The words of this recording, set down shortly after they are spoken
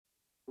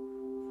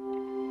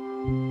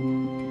You're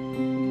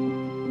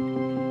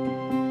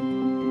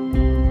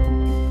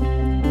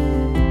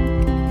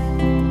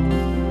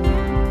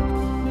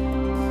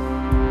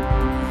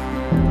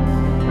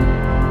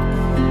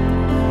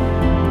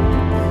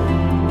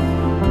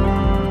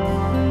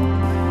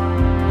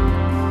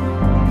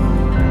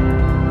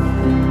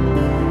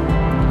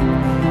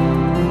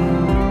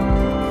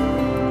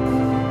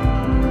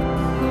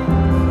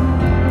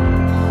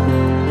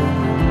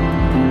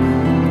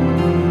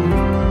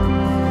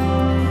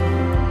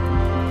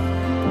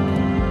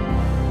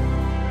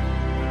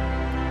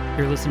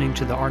listening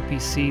to the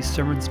RPC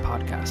Sermons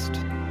Podcast.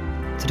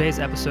 Today's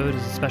episode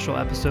is a special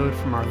episode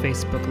from our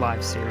Facebook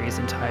Live series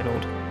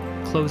entitled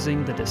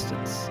Closing the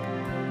Distance.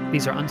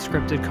 These are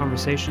unscripted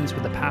conversations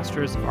with the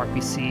pastors of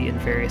RPC and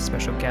various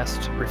special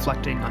guests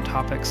reflecting on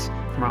topics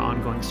from our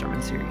ongoing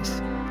sermon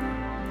series.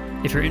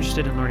 If you're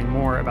interested in learning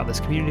more about this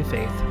community of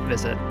faith,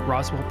 visit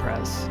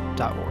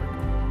roswellpres.org.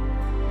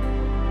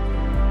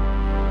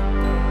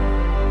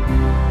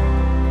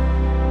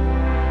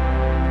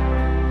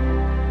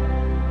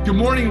 Good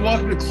morning and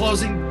welcome to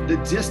Closing the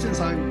Distance.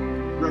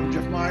 I'm Reverend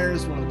Jeff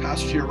Myers, one of the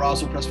pastors here at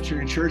Roswell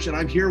Presbyterian Church, and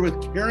I'm here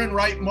with Karen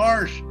Wright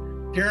Marsh.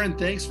 Karen,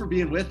 thanks for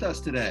being with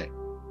us today.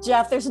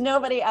 Jeff, there's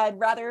nobody I'd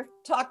rather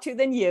talk to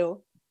than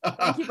you.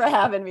 Thank you for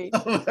having me.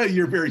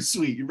 You're very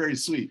sweet. You're very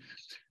sweet.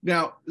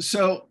 Now,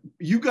 so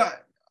you've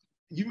got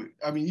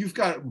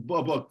a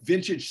book,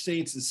 Vintage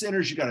Saints and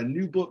Sinners. You got a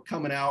new book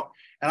coming out.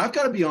 And I've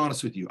got to be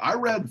honest with you. I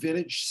read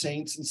Vintage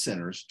Saints and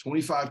Sinners,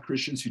 25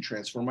 Christians Who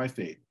Transformed My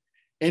Faith.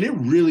 And it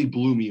really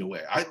blew me away.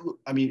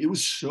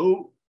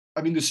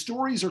 The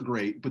stories are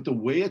great, but the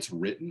way it's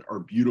written are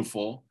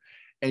beautiful.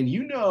 And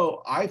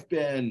I've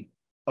been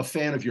a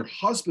fan of your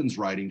husband's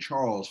writing,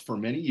 Charles, for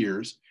many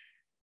years.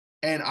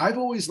 And I've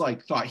always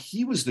thought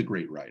he was the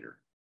great writer.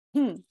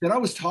 Then I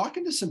was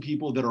talking to some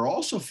people that are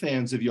also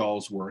fans of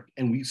y'all's work.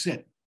 And we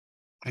said,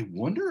 I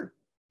wonder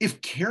if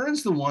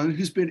Karen's the one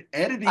who's been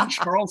editing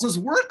Charles's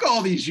work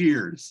all these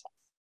years.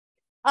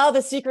 Oh,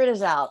 the secret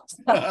is out.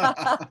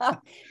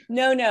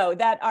 No,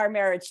 that our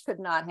marriage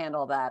could not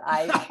handle that.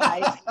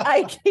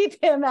 I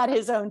keep him at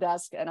his own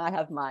desk and I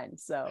have mine.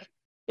 So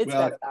it's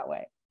better that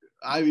way.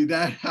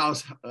 That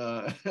house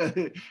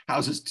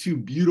houses two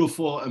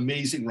beautiful,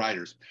 amazing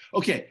writers.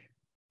 Okay.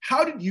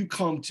 How did you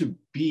come to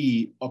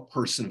be a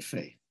person of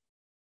faith?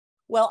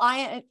 Well,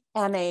 I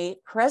am a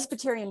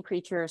Presbyterian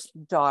preacher's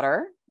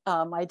daughter.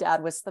 My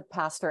dad was the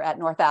pastor at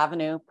North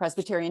Avenue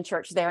Presbyterian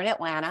Church there in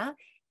Atlanta.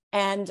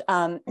 And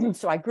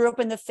so I grew up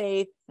in the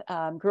faith,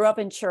 grew up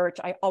in church.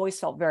 I always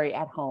felt very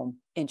at home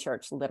in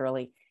church,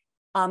 literally.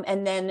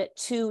 And then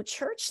two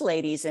church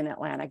ladies in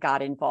Atlanta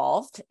got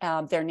involved.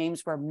 Their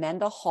names were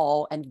Menda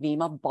Hall and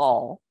Vima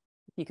Ball,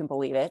 if you can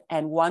believe it.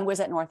 And one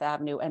was at North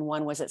Avenue and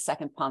one was at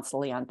Second Ponce de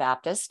Leon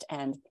Baptist.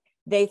 And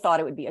they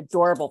thought it would be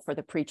adorable for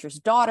the preacher's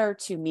daughter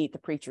to meet the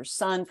preacher's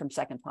son from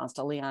Second Ponce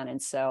de Leon.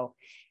 And so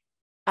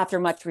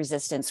after much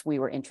resistance, we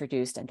were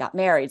introduced and got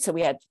married. So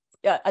we had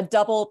a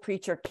double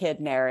preacher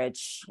kid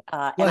marriage.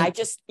 And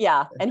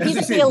and he's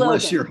a theologian.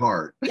 Bless your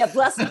heart. Yeah,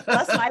 bless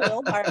my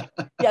little heart.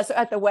 Yeah, so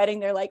at the wedding,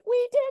 they're like,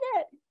 we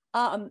did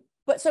it.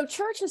 But so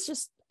church is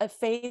just,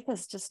 faith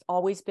has just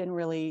always been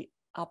really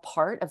a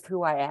part of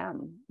who I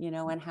am,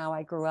 and how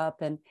I grew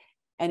up. And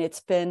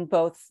it's been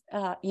both,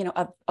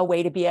 a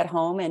way to be at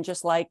home, and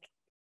just like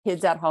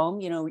kids at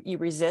home, you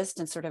resist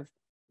and sort of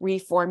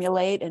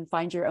reformulate and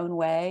find your own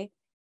way.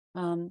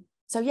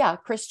 So yeah,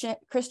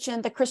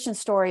 the Christian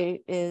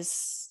story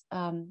is,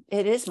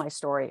 it is my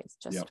story. It's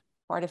just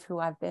part of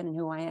who I've been and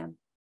who I am.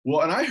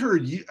 Well, and I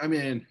heard you,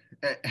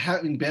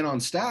 having been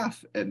on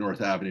staff at North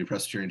Avenue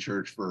Presbyterian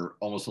Church for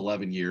almost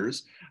 11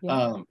 years,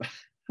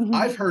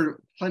 I've heard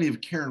plenty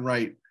of Karen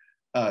Wright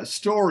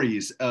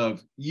stories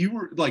of you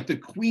were like the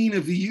queen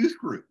of the youth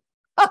group.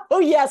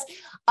 Oh yes,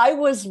 I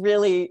was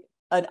really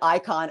an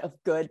icon of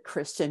good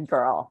Christian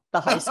girl,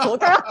 the high school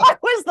girl. I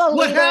was the leader.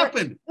 What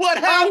happened?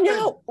 I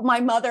know.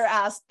 My mother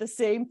asked the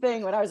same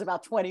thing when I was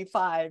about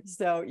 25.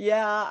 So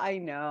yeah, I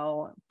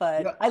know.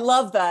 But I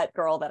love that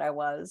girl that I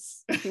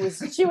was.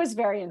 She was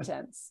very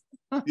intense.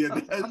 Yeah,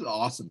 that's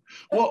awesome.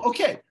 Well,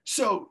 okay.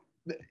 So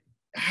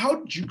how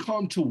did you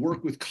come to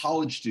work with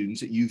college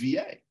students at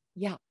UVA?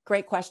 Yeah,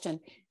 great question.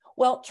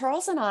 Well,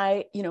 Charles and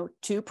I,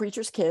 two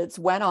preachers' kids,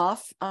 went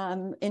off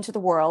into the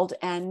world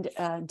and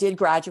did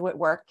graduate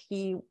work.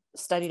 He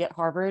studied at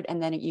Harvard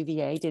and then at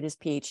UVA, did his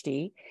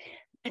PhD.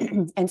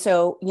 And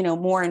so,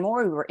 more and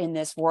more we were in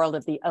this world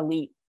of the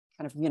elite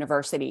kind of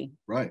university.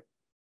 Right.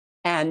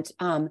 And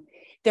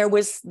there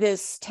was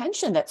this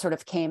tension that sort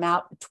of came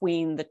out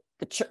between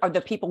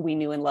the people we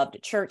knew and loved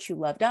at church who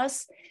loved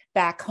us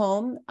back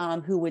home,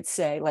 who would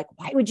say, like,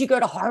 why would you go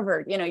to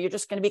Harvard? You're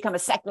just going to become a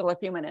secular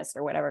humanist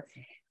or whatever.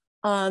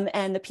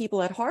 And the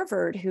people at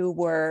Harvard who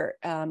were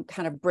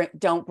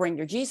don't bring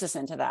your Jesus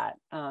into that,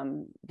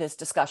 this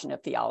discussion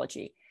of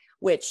theology,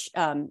 which,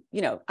 I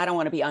don't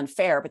want to be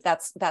unfair, but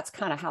that's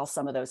kind of how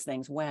some of those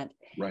things went.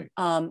 Right.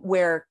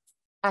 Where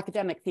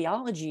academic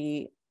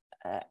theology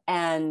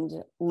and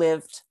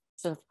lived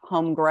sort of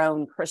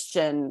homegrown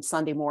Christian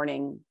Sunday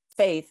morning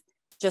faith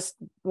just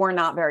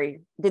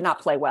did not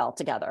play well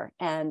together.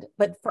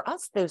 But for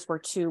us, those were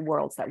two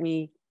worlds that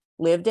we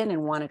lived in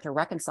and wanted to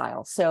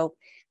reconcile. So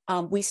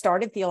we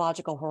started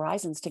Theological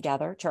Horizons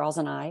together, Charles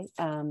and I,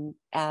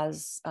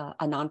 as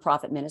a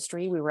nonprofit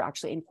ministry. We were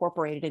actually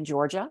incorporated in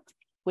Georgia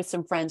with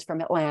some friends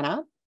from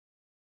Atlanta.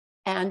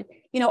 And,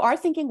 our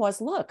thinking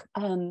was, look,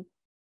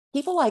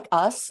 people like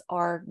us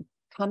are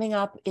coming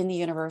up in the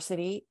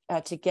university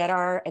to get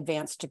our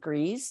advanced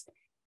degrees.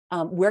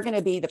 We're going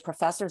to be the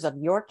professors of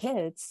your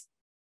kids.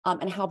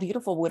 And how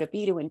beautiful would it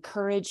be to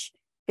encourage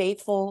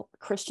faithful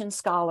Christian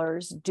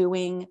scholars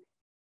doing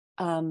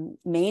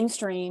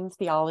mainstream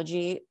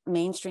theology,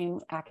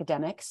 mainstream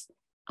academics,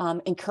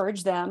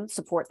 encourage them,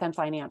 support them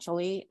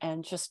financially,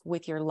 and just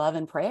with your love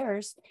and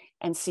prayers,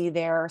 and see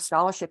their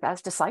scholarship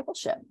as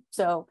discipleship.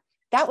 So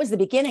that was the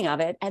beginning of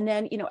it. And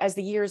then, as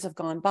the years have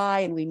gone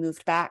by and we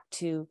moved back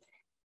to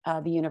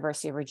the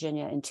University of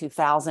Virginia in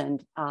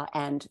 2000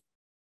 and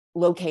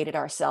located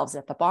ourselves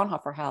at the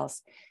Bonhoeffer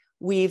House,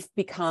 we've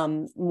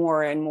become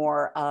more and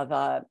more of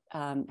have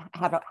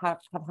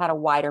had a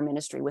wider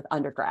ministry with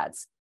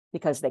undergrads,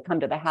 because they come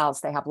to the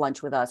house, they have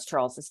lunch with us.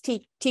 Charles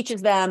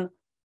teaches them,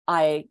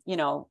 I,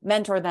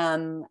 mentor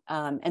them.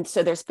 And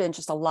so there's been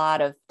just a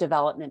lot of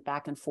development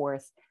back and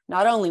forth,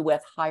 not only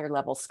with higher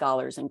level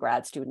scholars and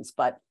grad students,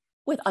 but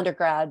with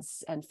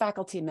undergrads and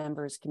faculty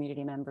members,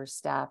 community members,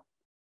 staff.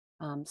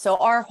 So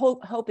our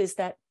hope is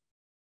that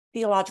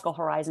Theological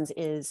Horizons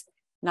is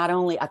not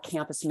only a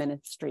campus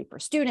ministry for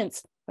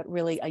students, but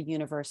really a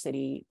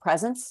university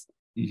presence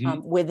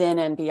within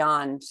and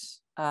beyond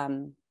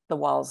the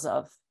walls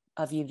of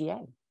UVA.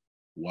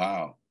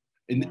 Wow.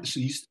 And so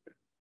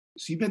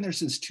you've been there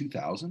since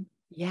 2000?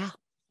 Yeah.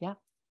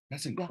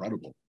 That's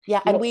incredible.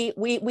 Yeah. And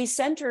we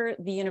center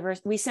the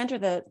university, we center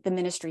the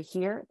ministry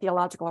here,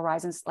 Theological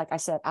Horizons, like I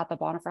said, at the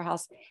Bonhoeffer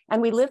House,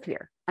 and we live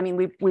here. I mean,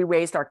 we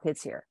raised our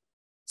kids here.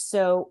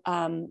 So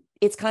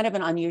it's kind of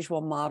an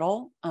unusual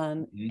model,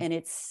 and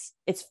it's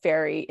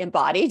very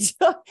embodied.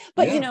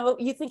 But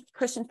you think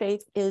Christian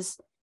faith is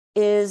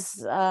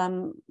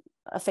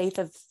a faith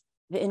of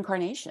the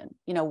incarnation.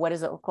 What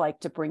does it look like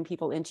to bring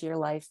people into your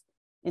life,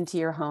 into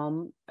your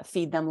home,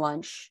 feed them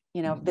lunch?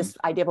 This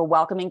idea of a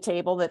welcoming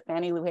table that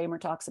Fannie Lou Hamer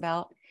talks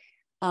about,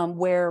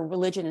 where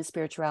religion and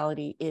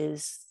spirituality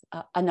is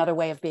another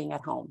way of being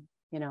at home.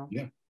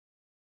 Yeah,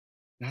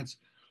 that's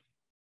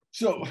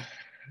so.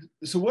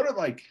 So what are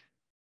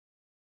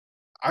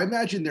I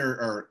imagine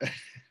there are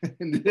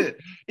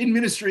in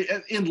ministry,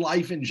 in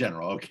life in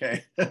general,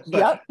 okay?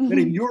 But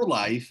in your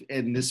life,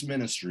 in this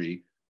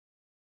ministry,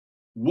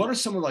 what are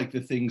some of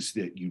the things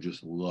that you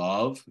just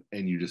love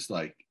and you just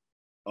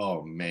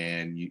oh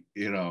man,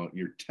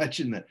 you're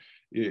touching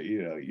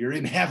you're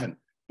in heaven,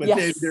 but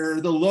then there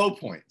are the low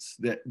points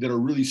that are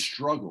really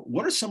struggle.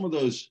 What are some of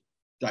those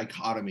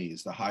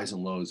dichotomies, the highs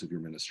and lows of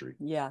your ministry?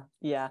 Yeah.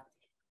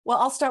 Well,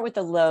 I'll start with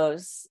the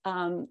lows.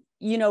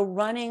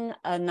 Running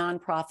a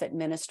nonprofit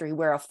ministry,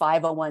 we're a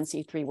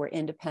 501c3, we're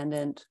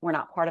independent, we're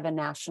not part of a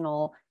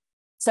national.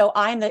 So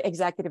I'm the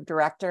executive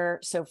director.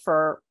 So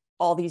for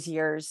all these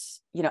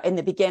years, in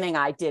the beginning,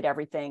 I did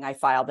everything. I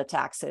filed the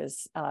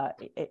taxes.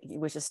 It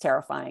was just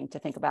terrifying to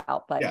think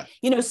about. But,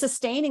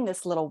 sustaining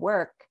this little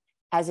work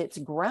as it's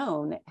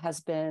grown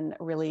has been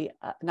really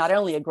not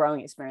only a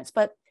growing experience,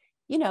 but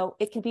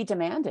it can be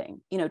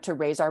demanding, to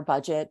raise our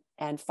budget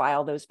and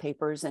file those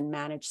papers and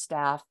manage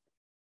staff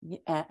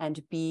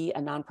and be a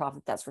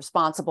nonprofit that's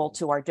responsible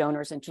to our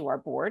donors and to our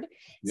board.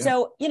 Yeah.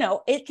 So,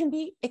 it can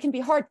be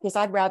hard, because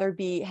I'd rather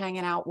be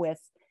hanging out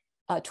with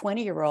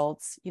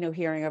 20-year-olds,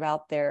 hearing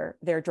about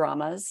their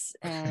dramas.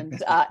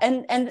 And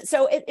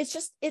so it's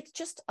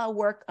just a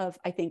work of,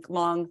 I think,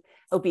 long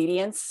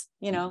obedience,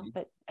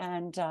 but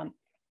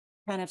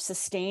kind of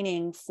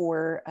sustaining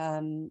for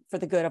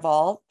the good of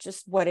all,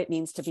 just what it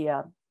means to be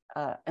an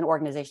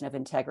organization of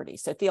integrity.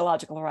 So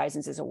Theological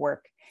Horizons is a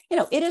work,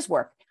 it is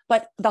work,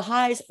 but the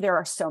highs, there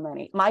are so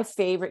many. My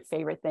favorite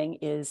thing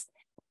is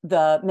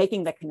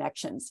making the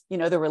connections,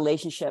 the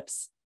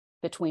relationships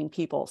between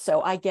people.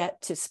 So I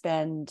get to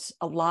spend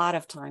a lot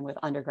of time with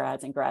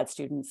undergrads and grad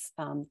students.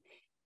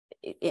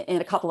 In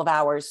a couple of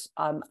hours,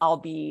 I'll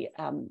be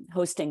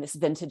hosting this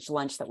vintage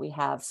lunch that we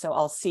have. So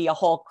I'll see a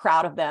whole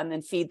crowd of them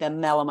and feed them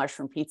mellow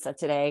mushroom pizza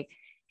today.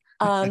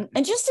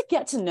 And just to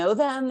get to know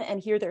them and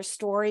hear their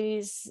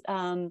stories.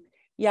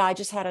 I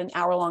just had an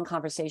hour-long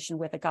conversation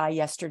with a guy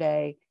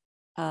yesterday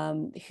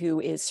who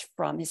is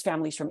his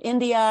family's from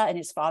India, and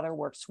his father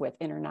works with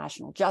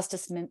international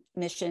justice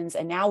missions.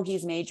 And now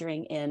he's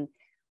majoring in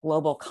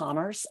global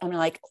commerce. I'm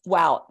like,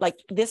 wow,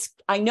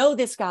 I know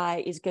this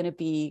guy is going to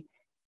be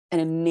an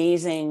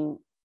amazing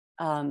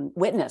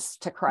witness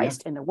to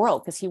Christ in the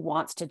world, because he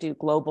wants to do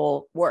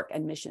global work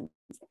and missions.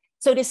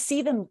 So to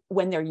see them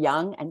when they're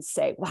young and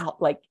say, wow,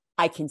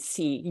 I can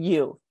see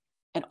you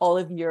and all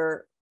of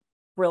your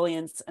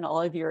brilliance and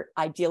all of your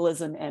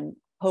idealism and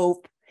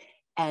hope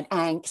and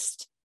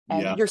angst,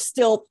 and you're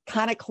still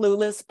kind of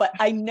clueless, but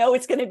I know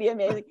it's going to be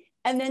amazing.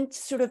 And then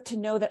sort of to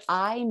know that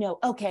I know,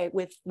 okay,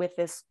 with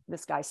this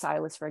guy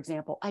Silas, for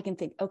example, I can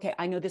think, okay,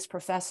 I know this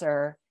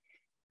professor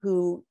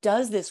who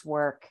does this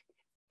work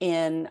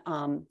in,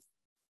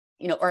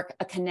 or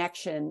a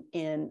connection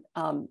in,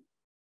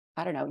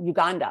 I don't know,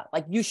 Uganda.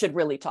 Like, you should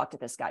really talk to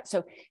this guy.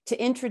 So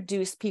to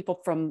introduce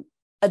people from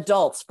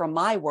adults from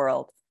my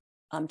world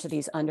to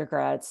these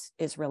undergrads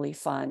is really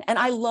fun. And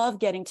I love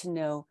getting to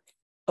know,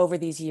 over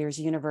these years,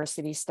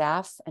 university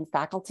staff and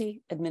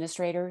faculty,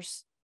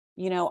 administrators.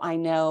 I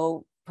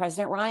know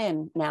President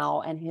Ryan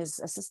now and his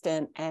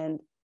assistant, and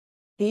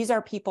these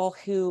are people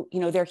who,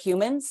 they're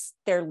humans,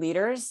 they're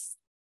leaders,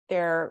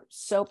 they're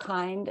so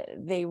kind,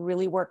 they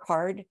really work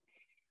hard.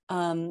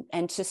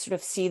 And to sort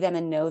of see them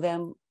and know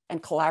them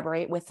and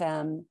collaborate with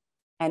them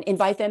and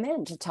invite them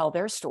in to tell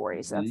their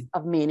stories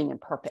of meaning and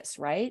purpose,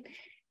 right?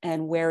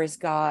 And where is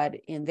God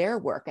in their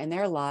work and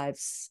their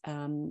lives,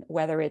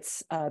 whether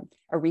it's a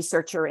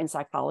researcher in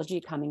psychology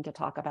coming to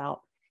talk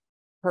about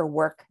her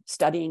work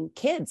studying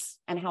kids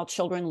and how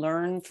children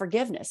learn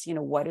forgiveness.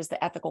 What is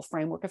the ethical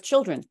framework of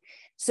children?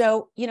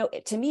 So,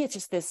 to me, it's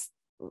just this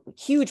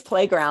huge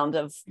playground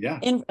of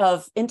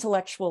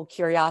intellectual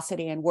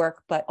curiosity and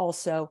work, but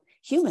also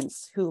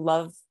humans who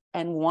love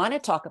and want to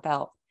talk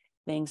about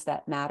things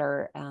that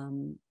matter,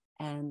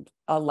 and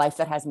a life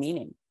that has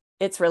meaning.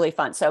 It's really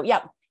fun. So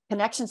yeah,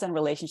 connections and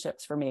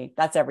relationships for me,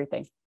 that's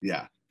everything.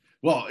 Yeah.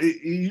 Well,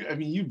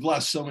 you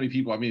blessed so many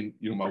people.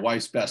 My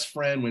wife's best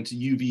friend went to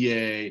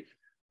UVA.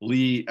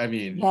 Lee,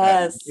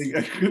 yes.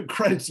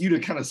 Credits you to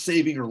kind of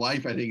saving her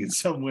life, I think, in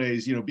some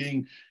ways,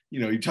 being,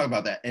 you talk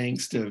about that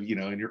angst of,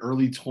 in your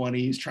early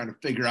 20s, trying to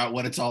figure out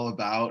what it's all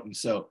about. And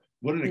so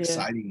what an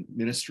exciting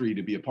ministry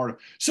to be a part of.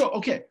 So,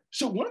 okay.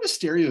 So one of the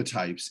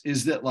stereotypes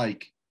is that,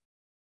 like,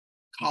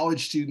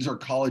 college students or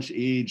college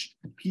aged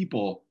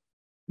people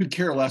could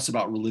care less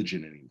about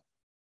religion anymore.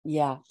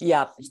 Yeah.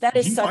 Yeah. That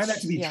is Do you such, find that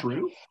to be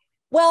true?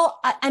 Well,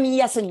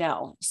 yes and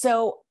no.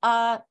 So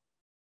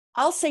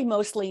I'll say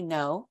mostly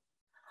no.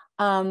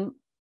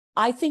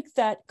 I think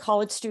that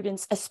college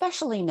students,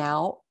 especially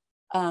now,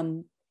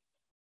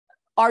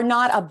 are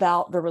not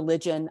about the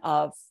religion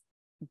of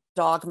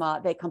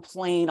dogma. They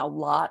complain a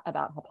lot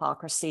about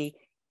hypocrisy,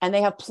 and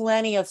they have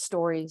plenty of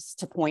stories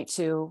to point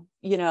to,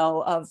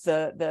 of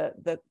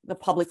the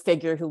public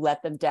figure who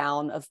let them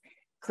down, of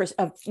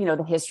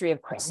the history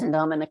of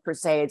Christendom and the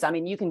Crusades.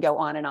 You can go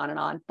on and on and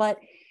on. But,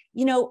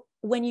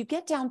 when you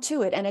get down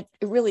to it, and it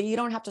really, you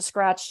don't have to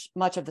scratch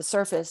much of the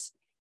surface.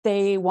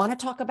 They want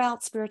to talk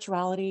about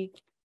spirituality.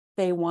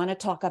 They want to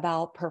talk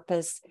about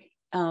purpose.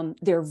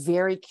 They're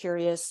very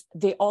curious.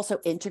 They also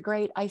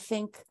integrate, I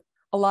think,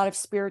 a lot of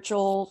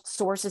spiritual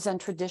sources and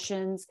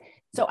traditions.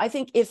 So I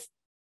think if,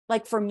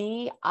 like, for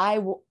me,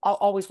 I'll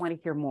always want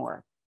to hear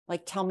more.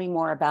 Like, tell me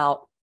more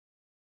about,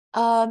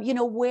 what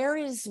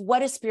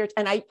is spirit?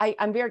 And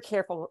I'm very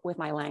careful with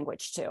my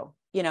language too.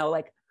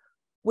 Like,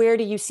 where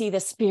do you see the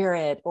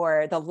spirit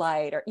or the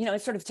light, or,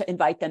 it's sort of to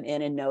invite them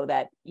in and know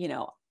that,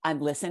 I'm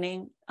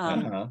listening.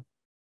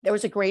 There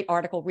was a great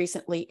article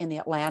recently in the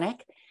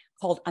Atlantic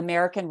called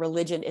 "American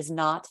Religion is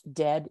Not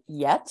Dead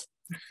Yet."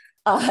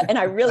 And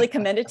I really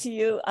commend it to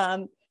you.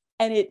 And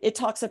it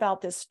talks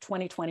about this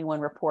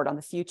 2021 report on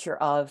the future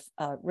of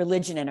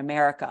religion in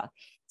America,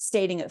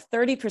 stating that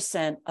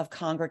 30% of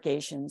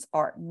congregations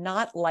are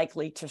not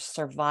likely to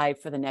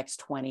survive for the next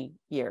 20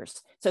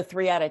 years. So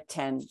 3 out of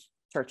 10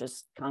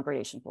 churches,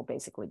 congregations will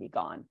basically be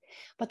gone.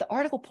 But the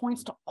article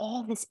points to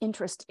all this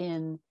interest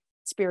in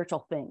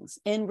spiritual things,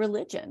 in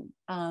religion,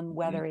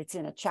 whether it's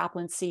in a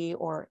chaplaincy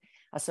or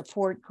a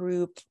support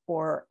group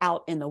or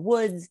out in the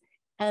woods.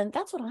 And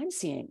that's what I'm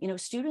seeing.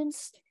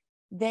 Students,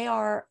 they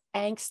are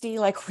angsty,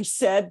 like we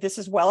said, this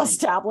is well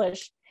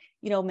established.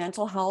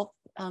 Mental health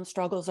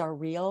struggles are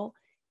real.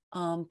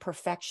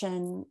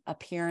 Perfection,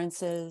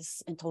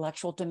 appearances,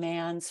 intellectual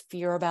demands,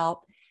 fear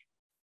about,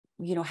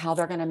 how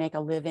they're going to make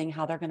a living,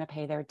 how they're going to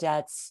pay their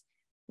debts,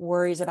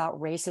 worries about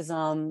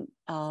racism,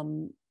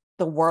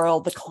 the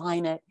world, the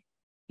climate.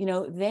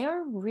 They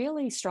are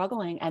really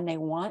struggling, and they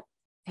want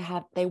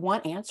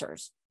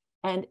answers.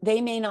 And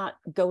they may not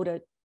go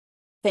to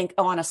think,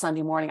 on a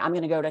Sunday morning, I'm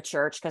going to go to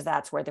church because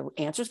that's where the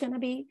answer is going to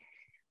be.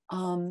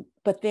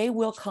 But they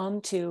will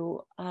come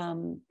to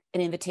an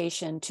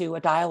invitation to a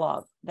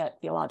dialogue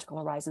that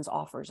Theological Horizons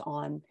offers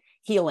on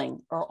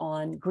healing or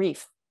on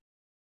grief.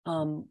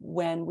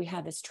 When we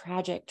had this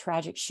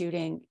tragic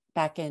shooting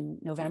back in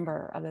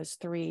November of those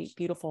 3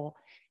 beautiful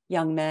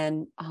young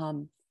men,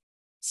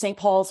 St.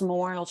 Paul's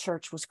Memorial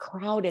Church was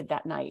crowded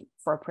that night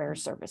for a prayer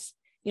service.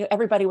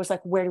 Everybody was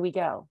like, where do we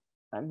go?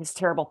 This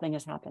terrible thing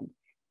has happened.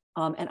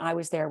 And I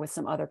was there with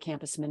some other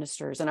campus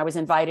ministers, and I was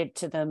invited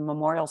to the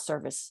memorial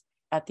service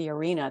at the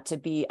arena to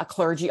be a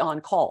clergy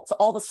on call. So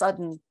all of a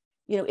sudden,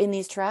 in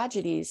these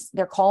tragedies,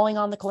 they're calling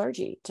on the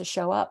clergy to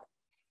show up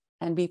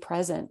and be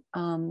present.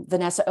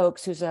 Vanessa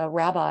Oakes, who's a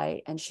rabbi,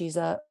 and she's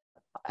on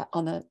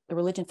the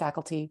religion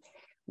faculty,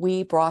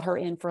 we brought her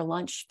in for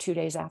lunch 2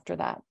 days after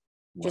that.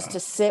 Wow. Just to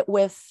sit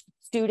with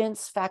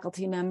students,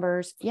 faculty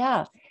members,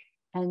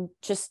 and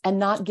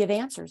not give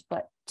answers,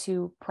 but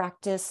to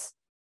practice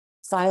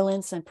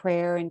silence and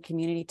prayer and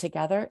community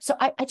together. So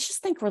I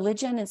just think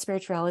religion and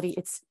spirituality,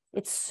 it's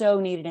so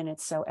needed, and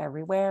it's so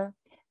everywhere.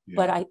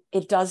 But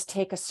it does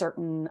take a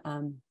certain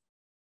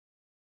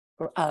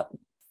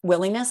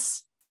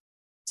willingness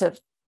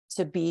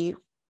to be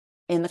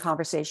in the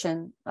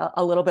conversation,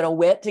 a little bit of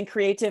wit and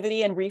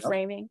creativity and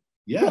reframing.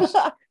 Yes.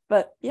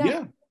 But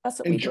that's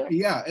what we do.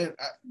 Yeah.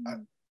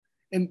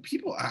 And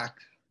people act,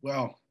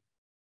 well,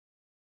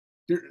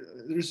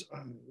 there's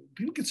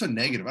people get so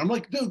negative. I'm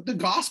like, the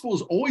gospel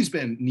has always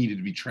been needed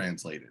to be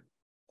translated.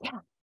 Yeah,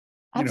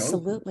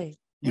 absolutely.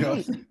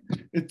 Right.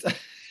 It's,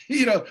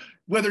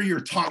 whether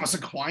you're Thomas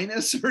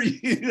Aquinas or,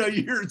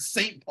 you're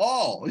St.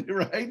 Paul,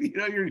 right?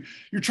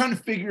 You're trying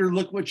to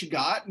look what you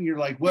got. And you're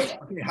like,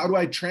 how do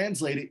I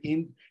translate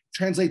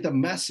the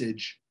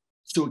message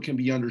so it can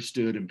be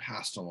understood and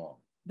passed along?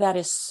 That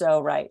is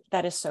so right.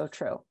 That is so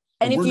true.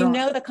 And if you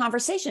know the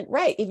conversation,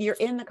 right, if you're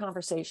in the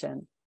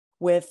conversation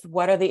with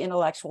what are the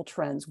intellectual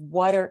trends,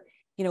 what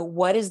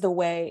is the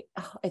way,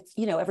 it's,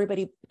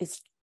 everybody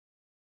is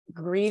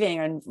grieving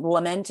and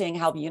lamenting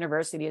how the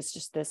university is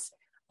just this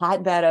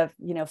hotbed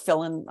of,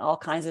 filling all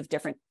kinds of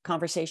different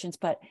conversations.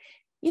 But,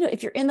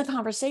 if you're in the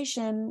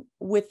conversation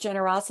with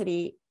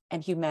generosity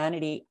and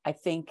humanity,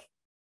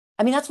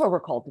 that's where we're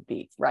called to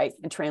be, right?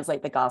 And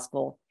translate the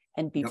gospel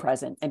and be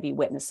present and be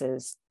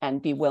witnesses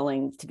and be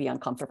willing to be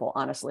uncomfortable,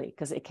 honestly,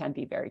 because it can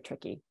be very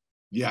tricky.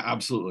 Yeah,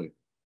 absolutely.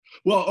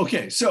 Well,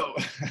 okay. So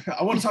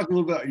I want to talk a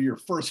little bit about your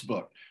first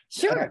book.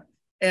 Sure.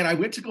 And I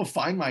went to go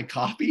find my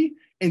copy,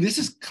 and this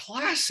is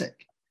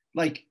classic.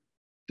 Like,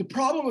 the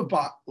problem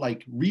about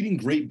like reading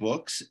great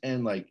books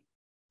and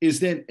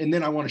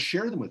then I want to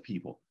share them with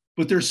people,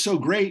 but they're so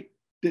great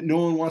that no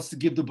one wants to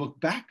give the book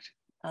back.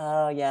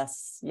 Oh,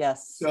 yes.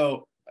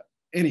 So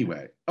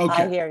anyway,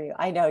 okay. I hear you.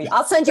 I know you.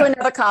 I'll send you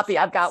another copy.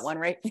 I've got one,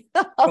 right?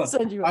 I'll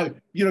send you one.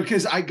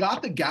 Because I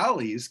got the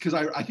galleys because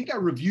I think I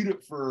reviewed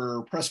it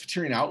for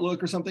Presbyterian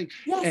Outlook or something.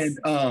 Yes.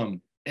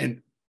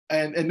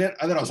 And then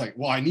I was like,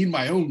 well, I need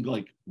my own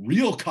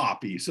real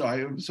copy. So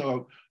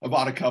I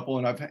bought a couple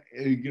and I've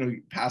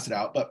pass it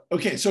out. But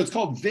okay, so it's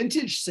called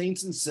Vintage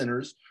Saints and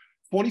Sinners: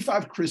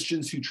 25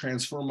 Christians Who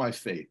Transform My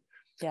Faith.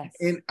 Yes.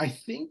 And I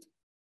think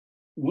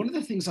one of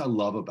the things I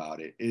love about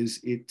it is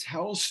it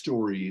tells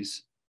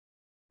stories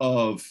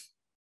of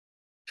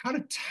kind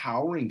of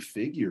towering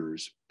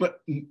figures,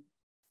 but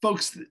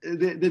folks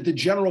that the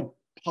general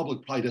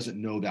public probably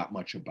doesn't know that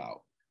much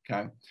about.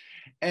 Okay.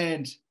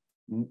 And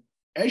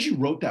as you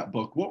wrote that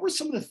book, what were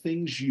some of the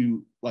things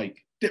you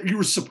that you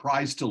were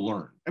surprised to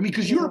learn? I mean,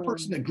 because you're a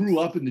person that grew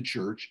up in the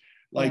church,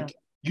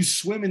 you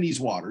swim in these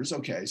waters.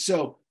 Okay.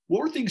 So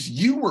what were things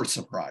you were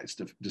surprised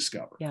to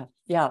discover?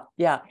 Yeah.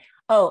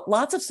 Oh,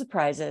 lots of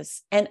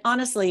surprises. And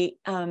honestly,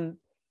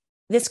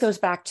 this goes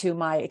back to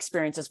my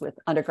experiences with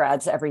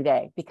undergrads every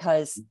day,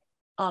 because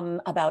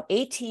about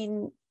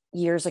 18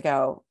 years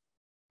ago,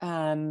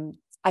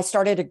 I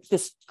started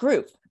this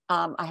group.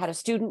 I had a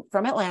student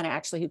from Atlanta,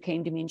 actually, who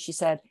came to me and she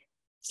said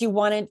she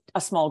wanted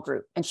a small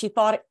group and she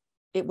thought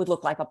it would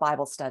look like a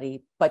Bible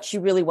study, but she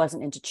really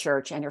wasn't into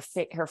church and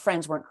her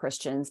friends weren't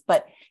Christians.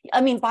 But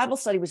Bible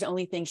study was the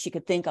only thing she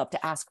could think of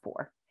to ask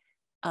for,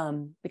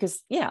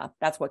 because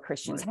that's what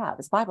Christians have,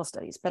 is Bible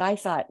studies. But I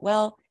thought,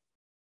 well,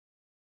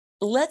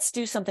 let's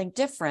do something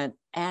different.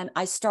 And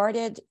I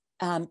started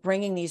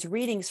bringing these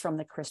readings from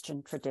the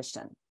Christian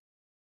tradition.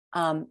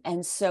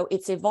 And so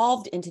it's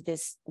evolved into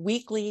this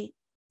weekly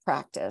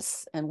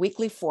practice and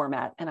weekly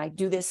format. And I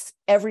do this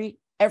every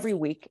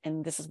week.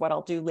 And this is what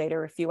I'll do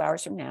later, a few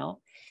hours from now,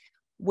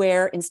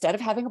 where instead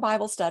of having a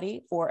Bible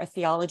study or a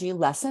theology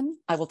lesson,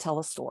 I will tell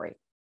a story.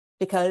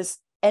 Because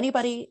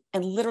anybody,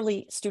 and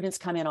literally students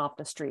come in off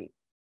the street,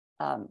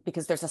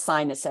 because there's a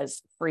sign that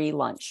says free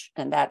lunch,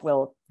 and that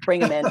will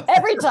bring them in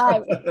every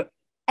time.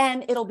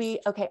 And it'll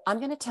be, okay,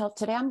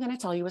 today I'm going to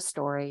tell you a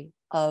story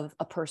of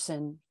a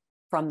person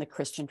from the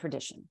Christian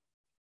tradition.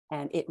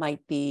 And it might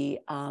be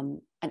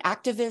an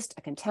activist,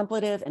 a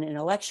contemplative, an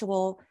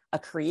intellectual, a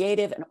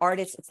creative, an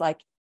artist. It's like,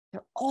 there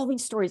are all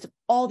these stories of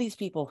all these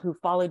people who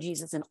follow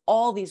Jesus in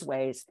all these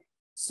ways.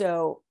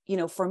 So,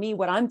 for me,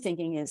 what I'm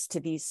thinking is to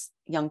these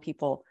young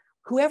people,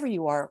 whoever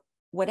you are,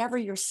 whatever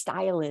your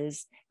style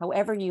is,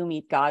 however you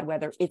meet God,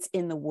 whether it's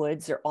in the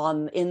woods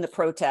or in the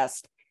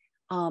protest,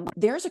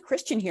 there's a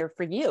Christian here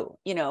for you.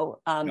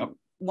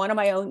 One of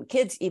my own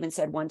kids even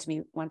said to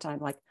me one time,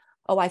 like,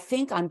 oh, I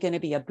think I'm going to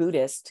be a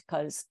Buddhist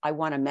because I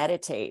want to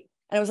meditate.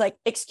 And I was like,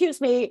 excuse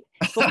me,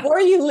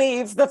 before you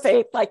leave the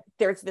faith,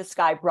 there's this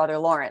guy, Brother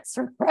Lawrence,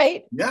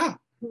 right? Yeah.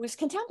 Who was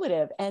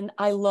contemplative. And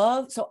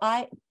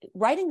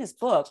writing this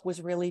book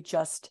was really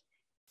just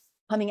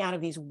coming out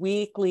of these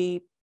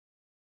weekly,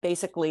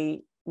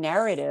 basically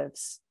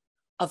narratives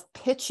of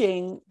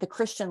pitching the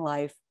Christian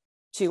life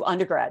to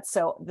undergrads.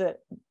 So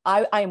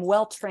I am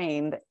well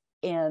trained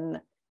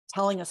in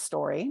telling a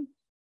story,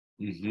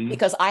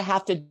 because I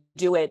have to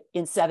do it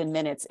in 7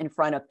 minutes in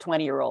front of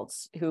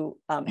 20-year-olds who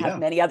have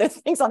many other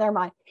things on their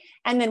mind.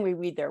 And then we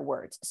read their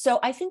words. So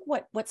I think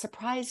what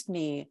surprised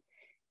me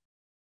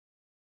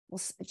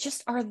was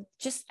just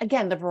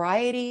again, the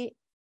variety.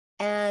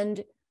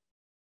 And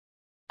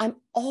I'm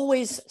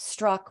always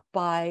struck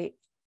by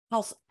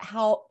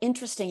how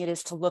interesting it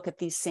is to look at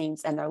these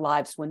saints and their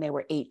lives when they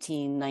were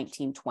 18,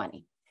 19,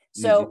 20.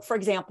 So, for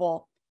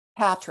example,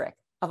 Patrick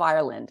of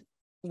Ireland,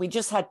 we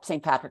just had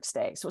St. Patrick's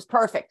Day, so it was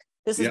perfect.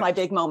 This is my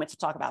big moment to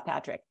talk about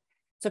Patrick.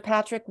 So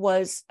Patrick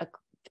was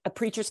a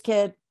preacher's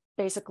kid,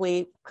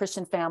 basically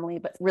Christian family,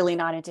 but really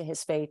not into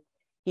his faith.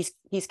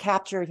 He's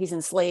captured, he's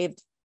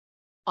enslaved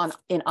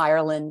in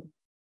Ireland,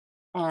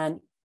 and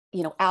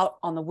out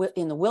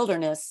in the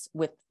wilderness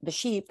with the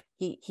sheep,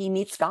 he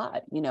meets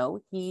God.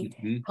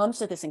 He comes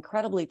to this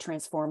incredibly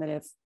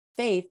transformative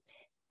faith,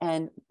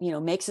 and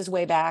makes his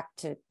way back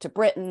to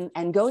Britain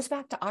and goes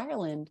back to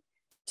Ireland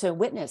to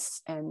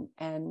witness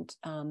and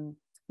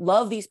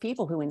love these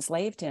people who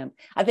enslaved him.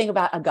 I think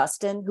about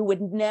Augustine, who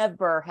would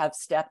never have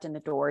stepped in the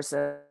doors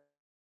of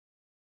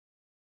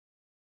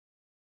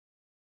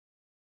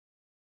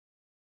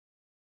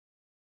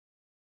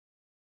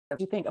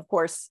you think, of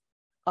course,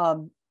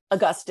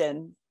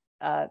 Augustine,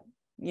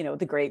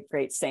 the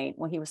great saint,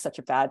 when he was such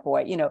a bad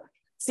boy,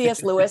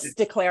 C.S. Lewis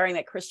declaring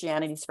that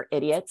Christianity is for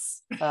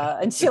idiots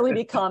until he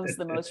becomes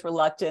the most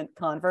reluctant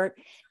convert.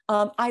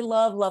 I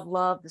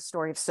love the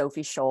story of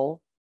Sophie Scholl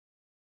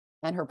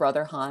and her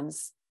brother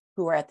Hans,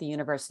 who were at the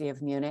University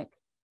of Munich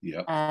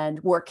and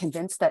were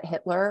convinced that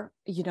Hitler,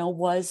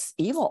 was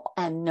evil,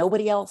 and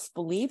nobody else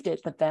believed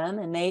it but them.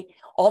 And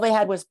all they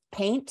had was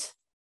paint,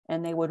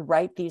 and they would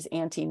write these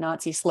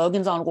anti-Nazi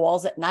slogans on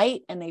walls at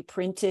night, and they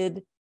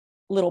printed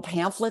little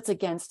pamphlets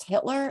against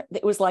Hitler.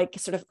 It was like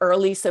sort of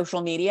early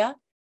social media.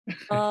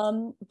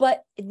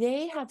 But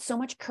they had so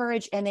much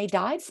courage, and they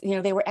died,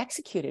 they were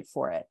executed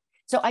for it.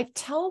 So I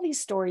tell these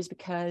stories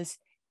because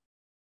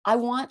I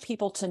want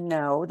people to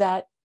know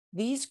that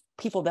these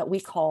people that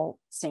we call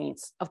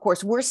saints, of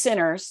course, were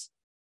sinners,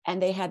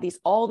 and they had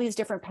all these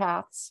different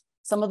paths.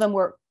 Some of them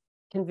were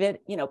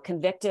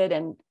convicted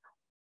and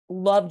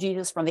loved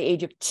Jesus from the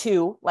age of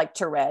 2, like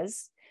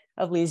Therese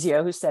of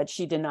Lisieux, who said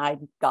she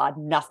denied God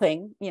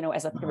nothing,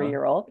 as a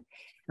 3-year-old.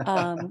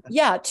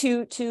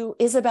 To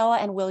Isabella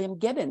and William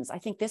Gibbons. I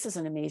think this is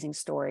an amazing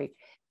story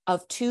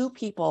of 2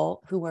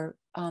 people who were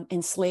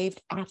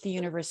enslaved at the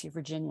University of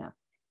Virginia.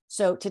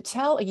 So to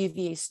tell a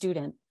UVA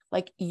student,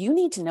 you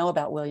need to know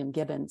about William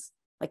Gibbons.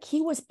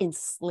 He was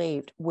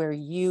enslaved where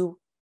you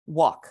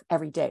walk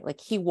every day.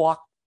 He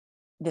walked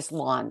this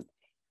lawn,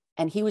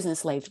 and he was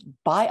enslaved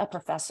by a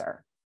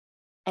professor.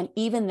 And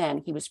even then,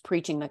 he was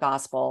preaching the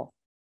gospel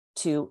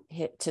to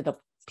the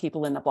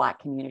people in the Black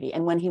community.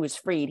 And when he was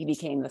freed, he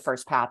became the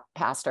first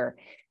pastor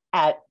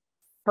at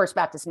First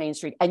Baptist Main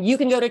Street. And you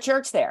can go to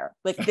church there.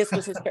 This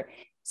was his church.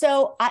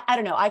 So I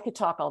don't know. I could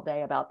talk all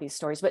day about these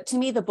stories, but to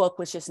me, the book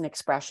was just an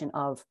expression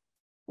of,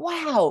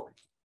 wow,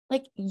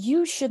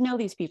 you should know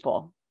these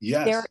people.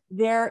 Yes.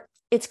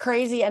 It's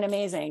crazy and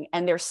amazing.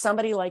 And there's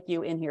somebody like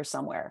you in here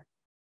somewhere.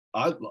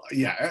 I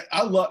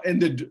love,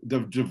 and the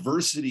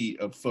diversity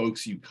of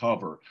folks you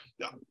cover.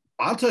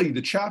 I'll tell you,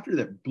 the chapter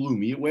that blew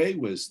me away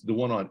was the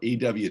one on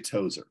A.W.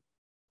 Tozer.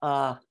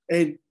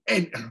 And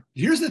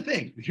here's the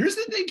thing,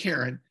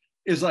 Karen,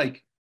 is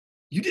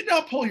you did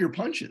not pull your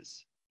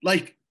punches.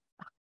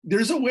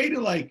 There's a way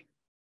to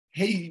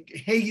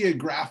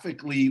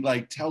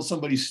hagiographically tell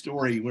somebody's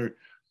story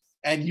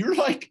and you're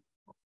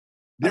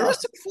there are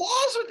some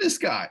flaws with this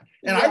guy.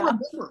 And I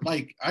remember,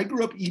 I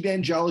grew up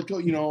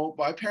evangelical,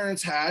 my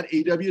parents had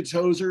A.W.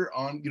 Tozer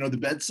on, the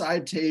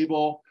bedside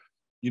table,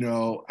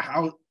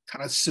 how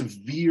kind of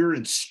severe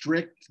and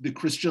strict the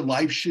Christian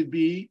life should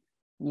be.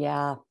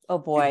 Yeah. Oh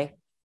boy.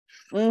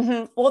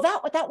 Well,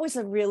 that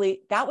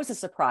was a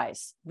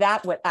surprise.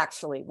 That what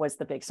actually was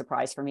the big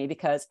surprise for me,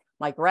 because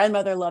my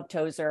grandmother loved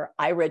Tozer.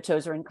 I read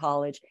Tozer in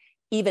college.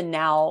 Even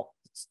now,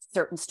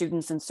 certain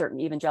students in certain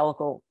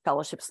evangelical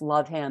fellowships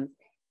love him.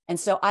 And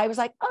so I was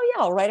like, oh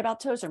yeah, I'll write about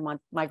Tozer,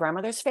 my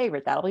grandmother's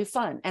favorite. That'll be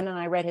fun. And then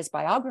I read his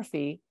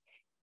biography,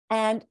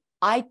 and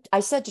I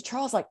said to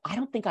Charles, I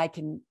don't think I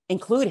can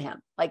include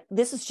him.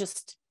 This is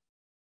just,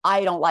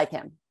 I don't like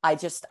him.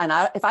 If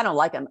I don't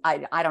like him,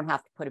 I don't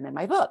have to put him in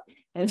my book.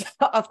 And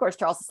of course,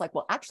 Charles is like,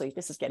 well, actually,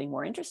 this is getting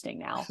more interesting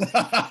now.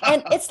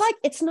 And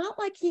it's not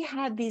like he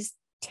had these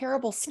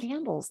terrible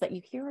scandals that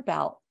you hear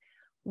about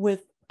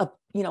with,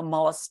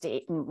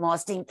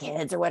 molesting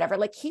kids or whatever.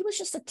 He was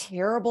just a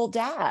terrible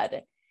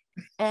dad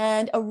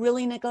and a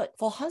really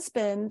neglectful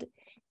husband.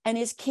 And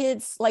his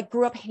kids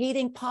grew up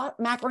hating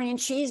macaroni and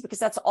cheese because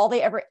that's all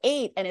they ever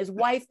ate. And his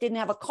wife didn't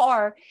have a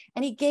car,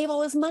 and he gave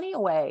all his money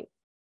away,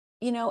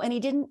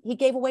 and he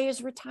gave away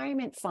his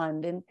retirement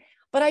fund.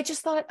 But I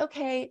just thought,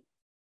 okay,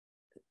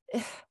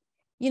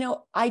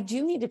 I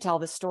do need to tell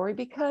this story,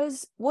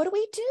 because what do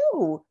we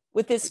do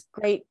with this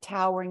great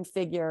towering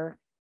figure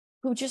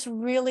who just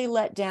really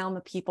let down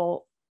the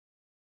people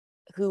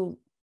who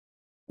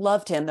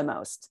loved him the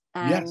most?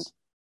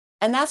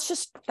 And that's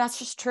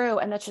just true.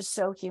 And that's just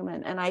so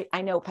human. And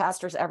I know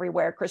pastors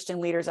everywhere, Christian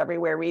leaders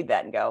everywhere read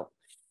that and go,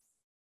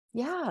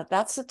 yeah,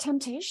 that's a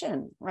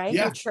temptation, right?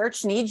 Yeah. Your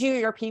church needs you,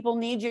 your people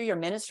need you, your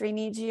ministry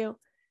needs you.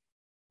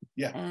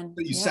 Yeah. And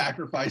So you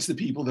sacrifice the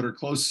people that are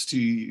close to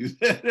you.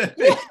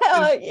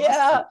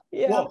 yeah.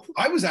 Well,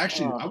 I was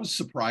Oh.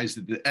 surprised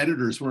that the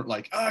editors weren't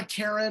like,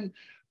 Karen,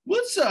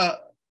 let's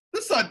not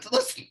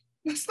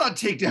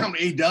take down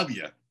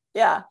AW.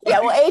 Yeah.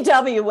 Well,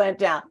 AW went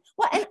down.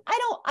 Well, and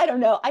I don't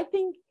know. I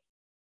think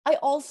I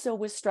also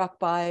was struck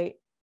by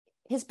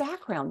his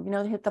background,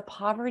 the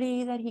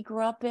poverty that he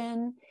grew up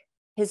in.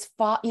 His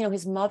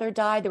mother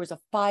died. There was a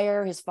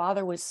fire. His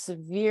father was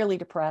severely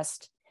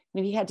depressed.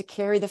 He had to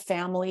carry the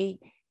family.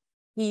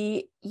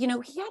 He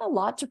had a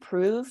lot to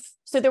prove.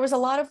 So there was a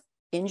lot of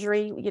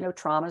injury,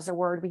 trauma is a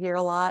word we hear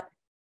a lot.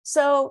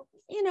 So,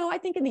 I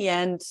think in the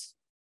end,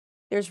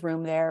 there's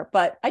room there,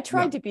 but I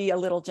tried to be a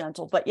little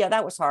gentle, but yeah,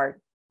 that was hard.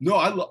 No,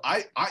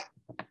 I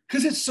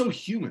because it's so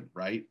human,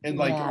 right? And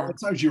like a lot of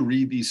times you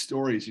read these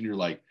stories and you're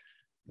like,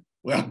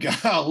 well,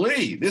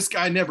 golly, this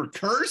guy never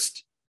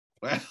cursed.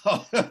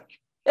 Well,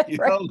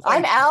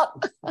 I'm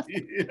out.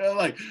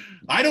 Like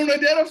I don't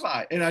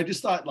identify. And I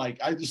just thought, like,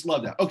 I just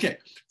love that. Okay.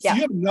 So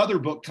you have another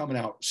book coming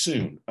out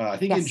soon. I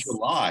think in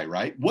July,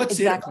 right? What's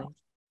it about?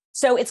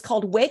 So it's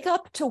called Wake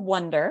Up to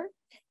Wonder,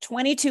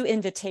 22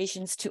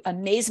 Invitations to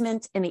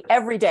Amazement in the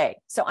Everyday.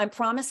 So I'm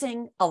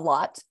promising a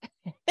lot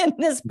in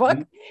this book,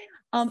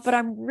 but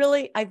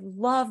I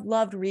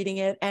loved reading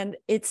it. And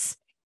it's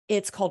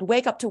called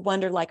Wake Up to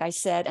Wonder, like I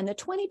said, and the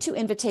 22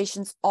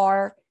 invitations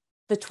are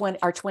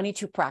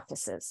 22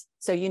 practices.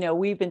 So,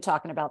 we've been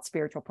talking about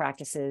spiritual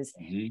practices.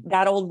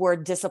 That old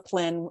word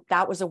discipline,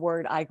 that was a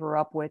word I grew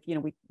up with,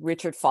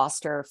 Richard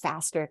Foster,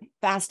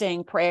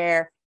 fasting,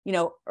 prayer,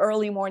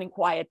 early morning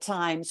quiet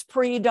times,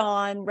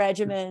 pre-dawn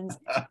regimens.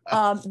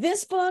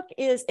 This book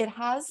it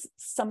has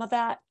some of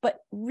that, but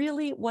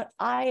really what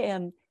I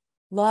am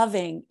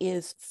loving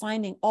is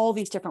finding all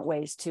these different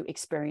ways to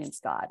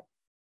experience God.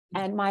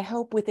 And my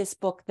hope with this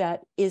book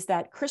is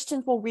that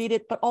Christians will read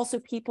it, but also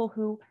people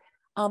who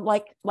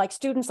like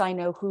students I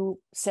know who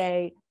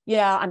say,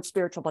 yeah, I'm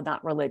spiritual, but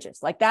not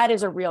religious. Like that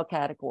is a real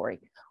category.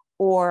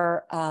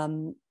 Or,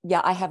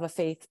 I have a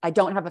faith. I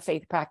don't have a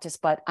faith practice,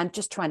 but I'm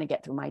just trying to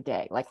get through my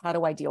day. Like, how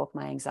do I deal with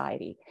my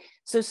anxiety?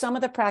 So some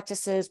of the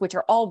practices, which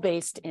are all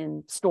based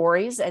in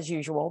stories as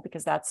usual,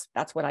 because that's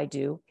what I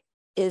do,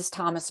 is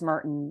Thomas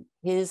Merton,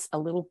 a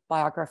little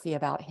biography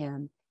about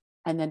him,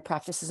 and then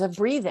practices of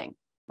breathing.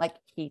 Like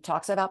he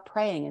talks about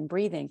praying and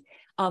breathing.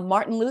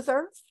 Martin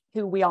Luther,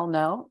 who we all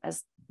know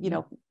as,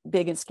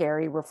 big and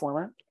scary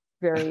reformer,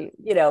 very,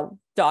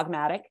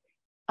 dogmatic,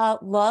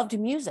 loved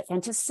music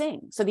and to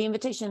sing. So the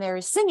invitation there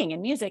is singing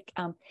and music.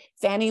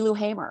 Fannie Lou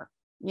Hamer,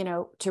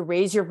 to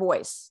raise your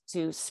voice,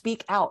 to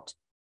speak out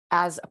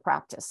as a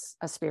practice,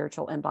 a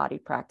spiritual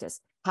embodied practice.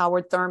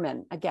 Howard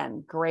Thurman,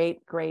 again, great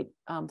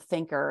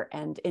thinker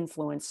and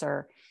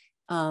influencer,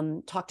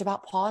 talked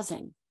about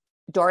pausing.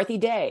 Dorothy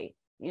Day,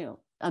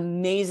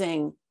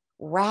 amazing,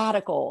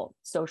 radical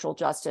social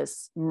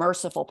justice,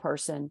 merciful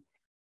person,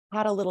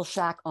 had a little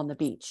shack on the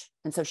beach.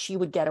 And so she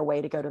would get away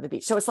to go to the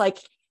beach. So it's like,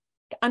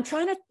 I'm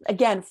trying to,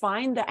 again,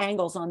 find the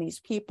angles on these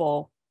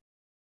people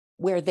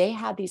where they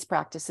had these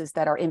practices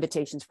that are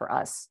invitations for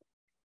us,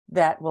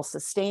 that will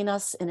sustain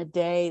us in a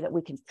day, that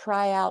we can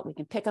try out, we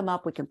can pick them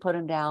up, we can put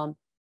them down.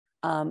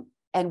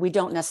 And we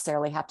don't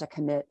necessarily have to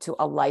commit to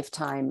a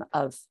lifetime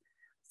of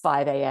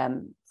 5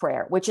 a.m.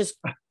 prayer, which is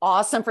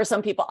awesome for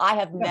some people. I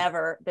have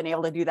never been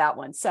able to do that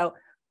one. So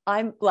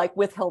I'm like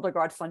with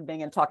Hildegard von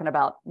Bingen talking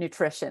about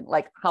nutrition,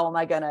 like how am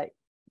I going to,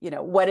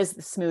 what is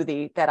the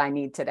smoothie that I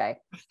need today?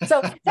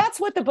 So that's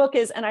what the book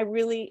is. And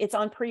it's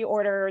on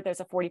pre-order. There's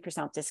a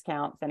 40%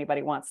 discount if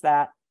anybody wants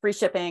that, free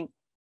shipping.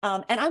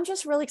 And I'm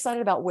just really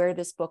excited about where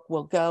this book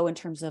will go in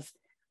terms of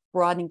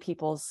broadening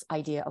people's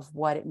idea of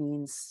what it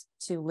means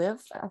to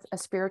live a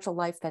spiritual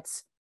life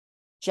that's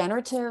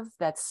generative,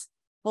 that's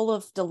full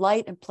of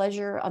delight and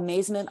pleasure,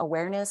 amazement,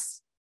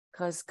 awareness,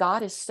 because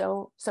God is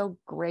so, so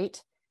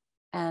great.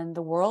 And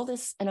the world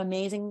is an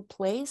amazing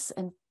place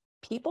and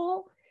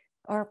people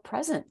are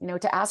present,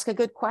 to ask a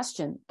good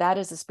question. That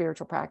is a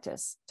spiritual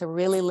practice. To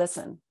really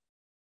listen,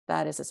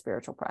 that is a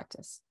spiritual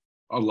practice.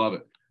 I love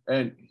it.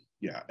 And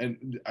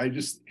I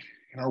just,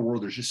 in our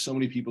world, there's just so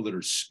many people that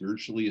are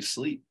spiritually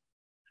asleep.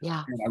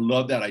 Yeah. And I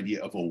love that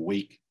idea of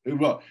awake.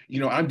 Well,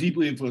 I'm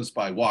deeply influenced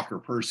by Walker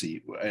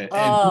Percy,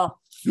 and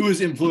who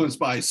is influenced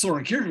by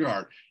Soren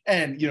Kierkegaard.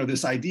 And,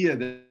 this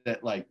idea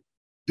that like,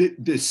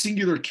 the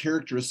singular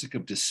characteristic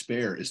of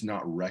despair is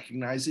not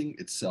recognizing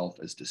itself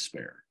as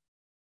despair.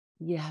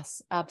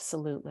 Yes,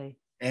 absolutely.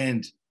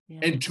 And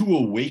to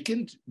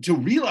awaken, to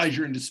realize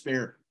you're in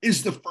despair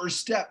is the first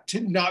step to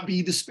not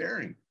be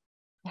despairing.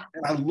 Yeah.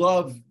 And I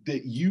love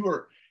that you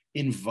are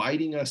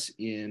inviting us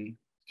in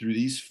through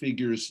these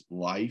figures'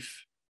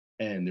 life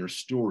and their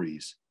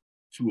stories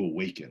to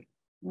awaken.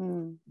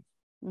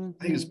 I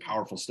think it's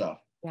powerful stuff.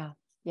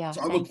 Yeah.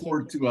 So I look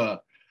forward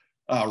to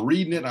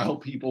reading it. I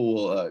hope people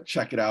will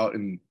check it out,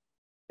 and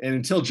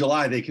until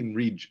July they can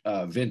read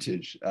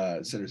vintage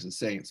Sinners and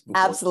Saints.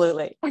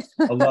 Absolutely. I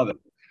love it.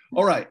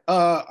 All right,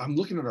 I'm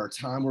looking at our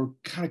time. We're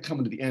kind of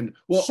coming to the end.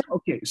 Well, sure.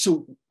 Okay.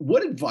 So,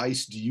 what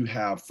advice do you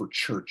have for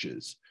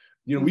churches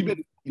We've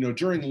been,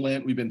 during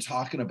Lent, we've been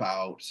talking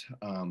about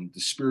the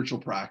spiritual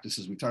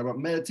practices. We talk about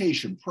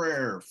meditation,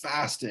 prayer,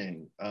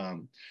 fasting,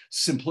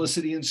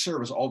 simplicity in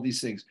service, all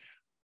these things.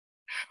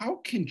 How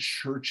can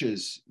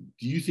churches,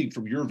 do you think,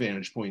 from your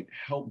vantage point,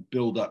 help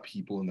build up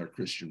people in their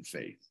Christian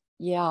faith?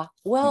 Yeah,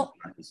 well,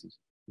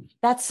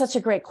 that's such a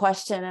great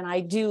question. And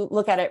I do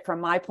look at it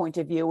from my point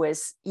of view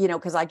is,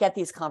 because I get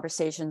these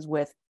conversations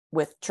with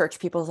church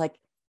people like,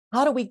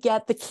 how do we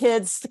get the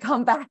kids to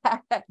come back?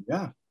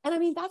 Yeah. And I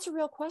mean, that's a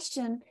real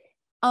question.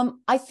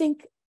 I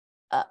think,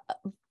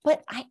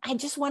 but I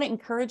just want to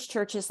encourage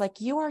churches,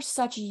 like, you are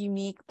such a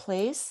unique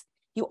place.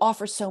 You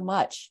offer so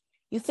much.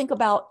 You think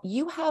about,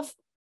 you have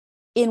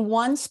in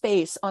one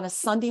space on a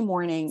Sunday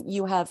morning,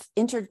 you have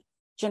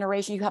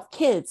intergeneration, you have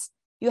kids,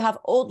 you have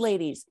old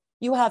ladies,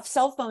 you have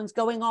cell phones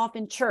going off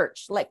in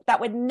church. Like, that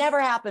would never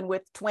happen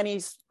with 20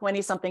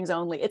 somethings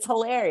only. It's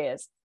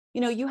hilarious.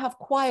 You have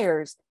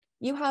choirs,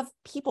 you have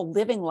people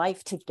living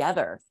life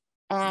together.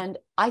 And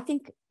I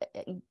think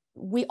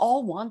we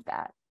all want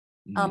that.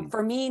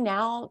 For me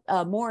now,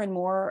 more and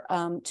more,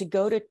 to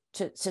go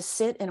to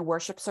sit in a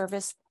worship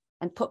service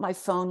and put my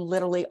phone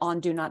literally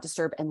on Do Not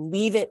Disturb and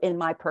leave it in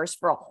my purse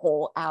for a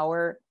whole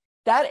hour,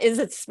 that is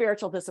a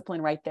spiritual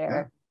discipline right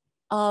there.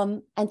 Yeah.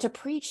 And to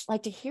preach,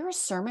 like, to hear a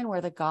sermon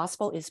where the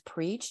gospel is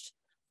preached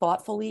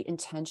thoughtfully,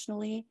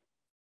 intentionally,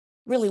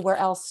 really, where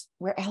else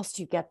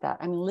do you get that?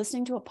 I mean,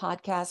 listening to a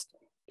podcast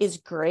is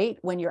great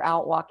when you're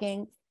out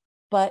walking,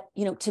 but,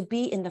 to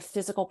be in the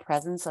physical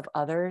presence of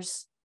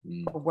others,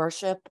 for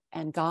worship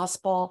and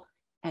gospel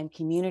and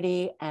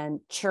community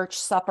and church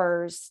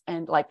suppers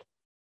and, like,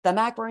 the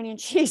macaroni and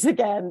cheese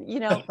again,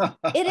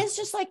 it is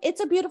just like,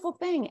 it's a beautiful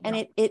thing.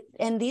 And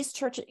and these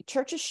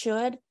churches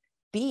should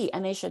be,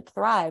 and they should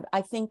thrive.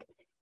 I think,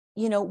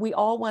 we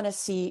all want to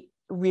see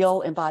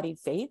real embodied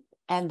faith.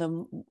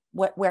 And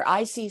where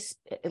I see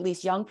at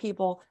least young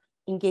people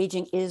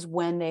engaging is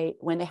when they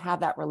have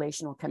that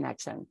relational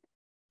connection.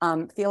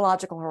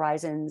 Theological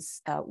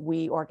Horizons,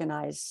 we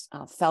organize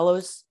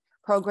fellows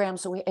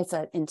programs. So it's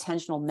an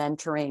intentional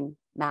mentoring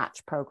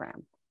match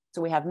program.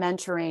 So we have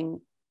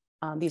mentoring.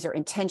 These are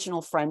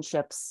intentional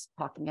friendships,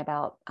 talking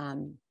about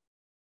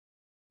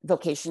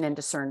vocation and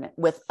discernment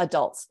with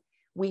adults.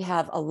 We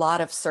have a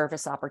lot of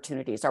service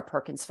opportunities. Our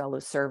Perkins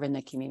Fellows serve in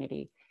the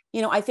community.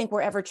 I think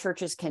wherever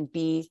churches can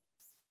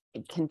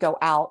go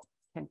out,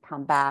 can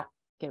come back,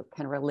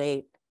 can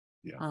relate,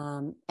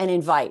 and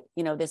invite.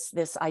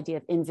 This idea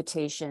of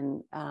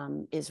invitation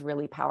is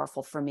really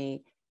powerful for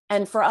me.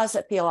 And for us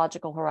at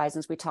Theological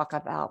Horizons, we talk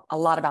a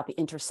lot about the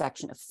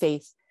intersection of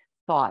faith,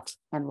 thought,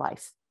 and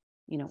life.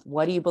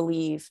 What do you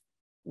believe?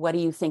 What are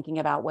you thinking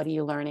about? What are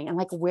you learning? And,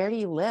 like, where do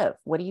you live?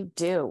 What do you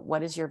do? What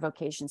does your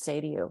vocation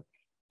say to you?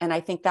 And I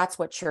think that's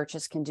what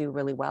churches can do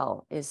really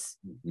well is,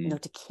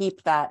 to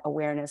keep that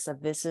awareness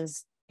of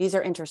these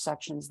are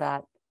intersections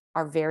that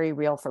are very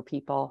real for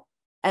people.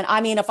 And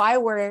I mean, if I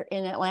were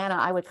in Atlanta,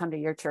 I would come to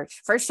your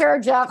church for sure,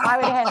 Jeff.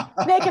 I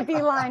would make a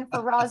beeline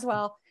for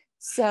Roswell.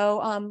 So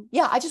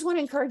I just want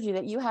to encourage you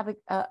that you have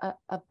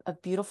a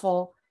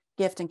beautiful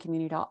gift and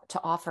community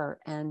to offer,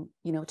 and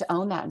to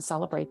own that and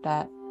celebrate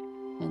that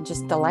and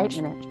just delight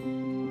in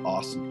it.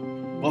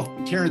 Awesome. Well,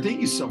 Karen,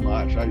 thank you so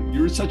much.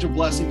 You're such a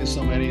blessing to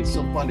so many. It's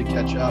so fun to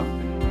catch up.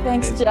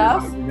 Thanks,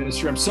 Jeff.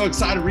 Ministry. I'm so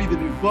excited to read the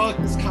new book.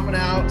 It's coming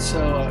out, so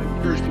I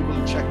encourage people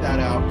to check that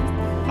out.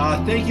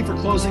 Thank you for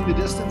closing the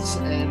distance,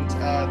 and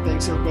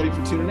thanks everybody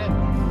for tuning in.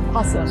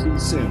 Awesome. See you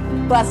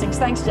soon. Blessings.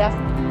 Thanks, Jeff.